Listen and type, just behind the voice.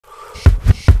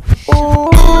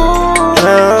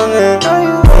Drowning,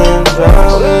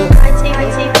 drowning,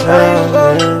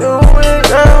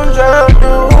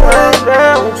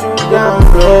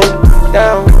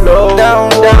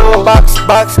 down,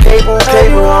 box, cable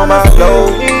on my flow,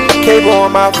 cable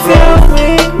on my flow.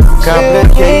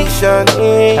 Complication,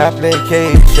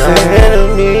 application,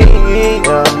 enemy.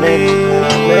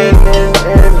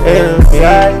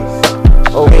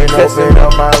 Open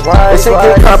up my wide. It's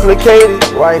get complicated.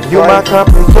 You my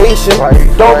complication.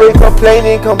 Don't be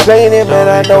complaining, man.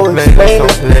 I know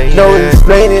explaining. No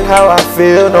explaining how I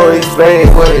feel. No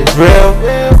explaining what is real.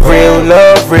 Real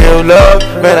love.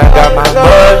 Man, I got my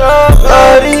mud.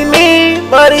 Muddy me,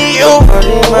 muddy you.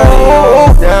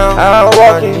 I'm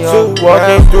walking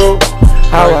through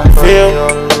how I feel.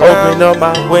 Open up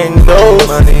my windows.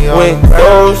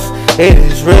 It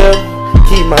is real.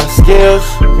 Keep my skill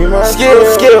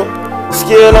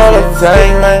all the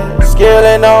time, man. Skill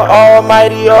in the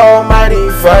almighty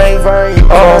fine.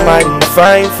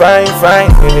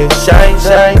 And it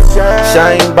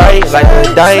shine bright like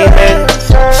a diamond.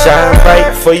 Shine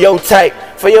bright for your type,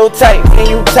 and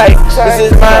you tight.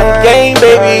 This is my game,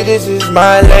 baby. This is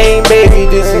my lane, baby.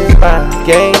 This is my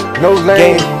game. No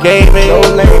lane, gaming. No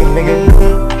lane,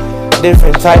 nigga.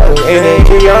 Different type of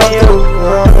energy on you.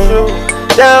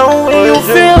 Down when you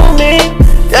feel me,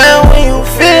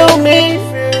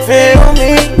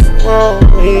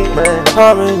 man.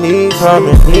 Harmonies.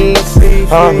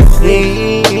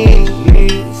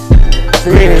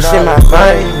 Greenish in my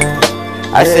mind, man.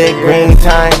 I said green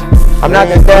time. I'm not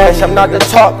the dash, I'm not the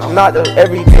talk, I'm not the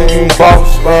everything you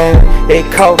boss, man. It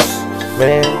costs,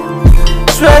 man.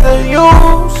 Sweater,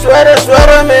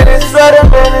 man,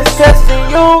 it's testing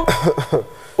you.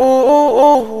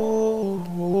 Ooh.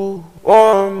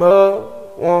 Warm up.